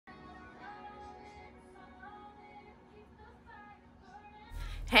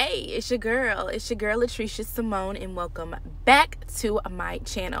Hey, it's your girl LaTHRIFTY Simone, and welcome back to my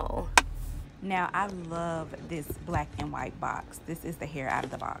channel. Now, I love this black and white box. This is the hair out of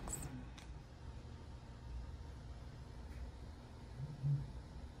the box.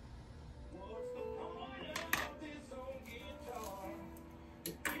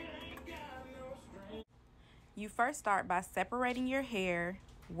 You first start by separating your hair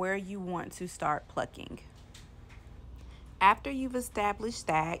where you want to start plucking. After you've established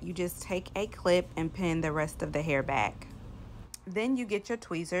that, you just take a clip and pin the rest of the hair back. Then you get your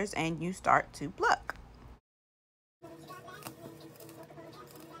tweezers and you start to pluck.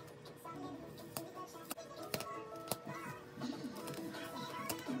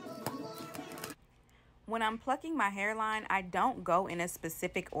 When I'm plucking my hairline, I don't go in a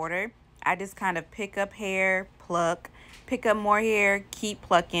specific order. I just kind of pick up hair, pluck, pick up more hair, keep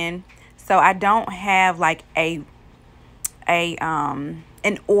plucking. So I don't have like an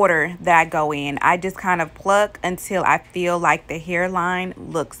order that I go in. I just kind of pluck until I feel like the hairline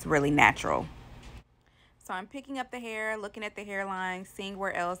looks really natural. So I'm picking up the hair, looking at the hairline, seeing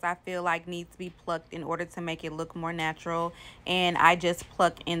where else I feel like needs to be plucked in order to make it look more natural. And I just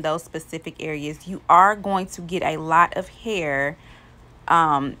pluck in those specific areas. You are going to get a lot of hair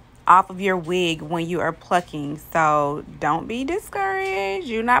off of your wig when you are plucking. So don't be discouraged.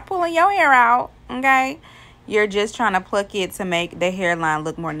 You're not pulling your hair out, okay? You're just trying to pluck it to make the hairline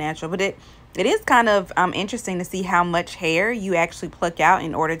look more natural. But it is kind of interesting to see how much hair you actually pluck out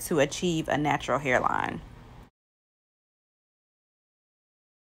in order to achieve a natural hairline.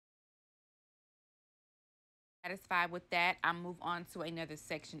 Satisfied with that, I move on to another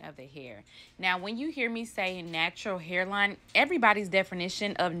section of the hair. Now, when you hear me say natural hairline, everybody's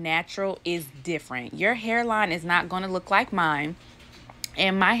definition of natural is different. Your hairline is not going to look like mine,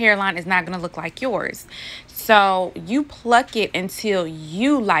 and my hairline is not going to look like yours. So you pluck it until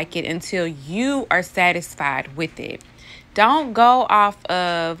you like it, until you are satisfied with it. Don't go off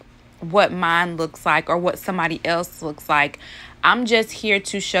of what mine looks like or what somebody else looks like. I'm just here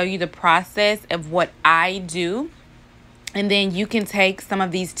to show you the process of what I do. And then you can take some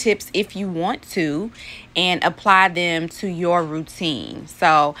of these tips if you want to and apply them to your routine.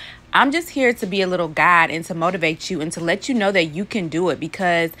 So I'm just here to be a little guide and to motivate you and to let you know that you can do it,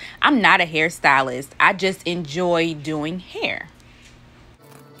 because I'm not a hairstylist. I just enjoy doing hair.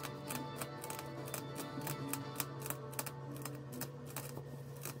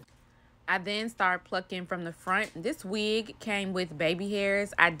 I then start plucking from the front. This wig came with baby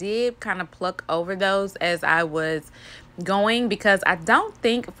hairs. I did kind of pluck over those as I was going, because I don't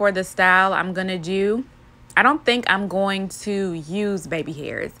think for the style I'm gonna do, I don't think I'm going to use baby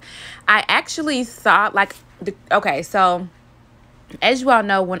hairs. I actually thought okay, so as you all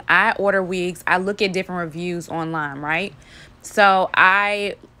know, when I order wigs, I look at different reviews online, right? So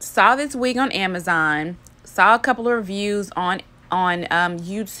I saw this wig on Amazon, saw a couple of reviews on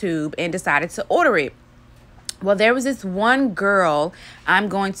YouTube, and decided to order it. Well, there was this one girl, I'm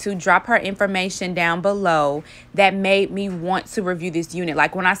going to drop her information down below, that made me want to review this unit.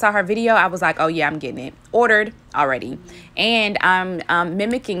 Like when I saw her video, I was like, oh yeah, I'm getting it. Ordered already. And I'm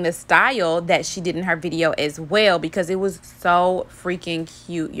mimicking the style that she did in her video as well, because it was so freaking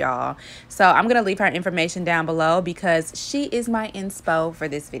cute, y'all. So I'm going to leave her information down below because she is my inspo for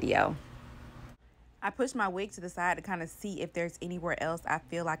this video. I push my wig to the side to kind of see if there's anywhere else I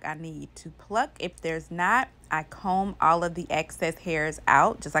feel like I need to pluck. If there's not, I comb all of the excess hairs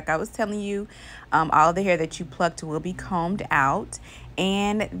out. Just like I was telling you, all of the hair that you plucked will be combed out.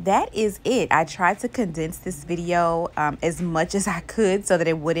 And that is it. I tried to condense this video as much as I could so that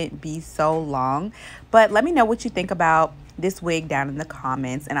it wouldn't be so long. But let me know what you think about this wig down in the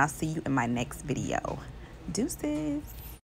comments, and I'll see you in my next video. Deuces.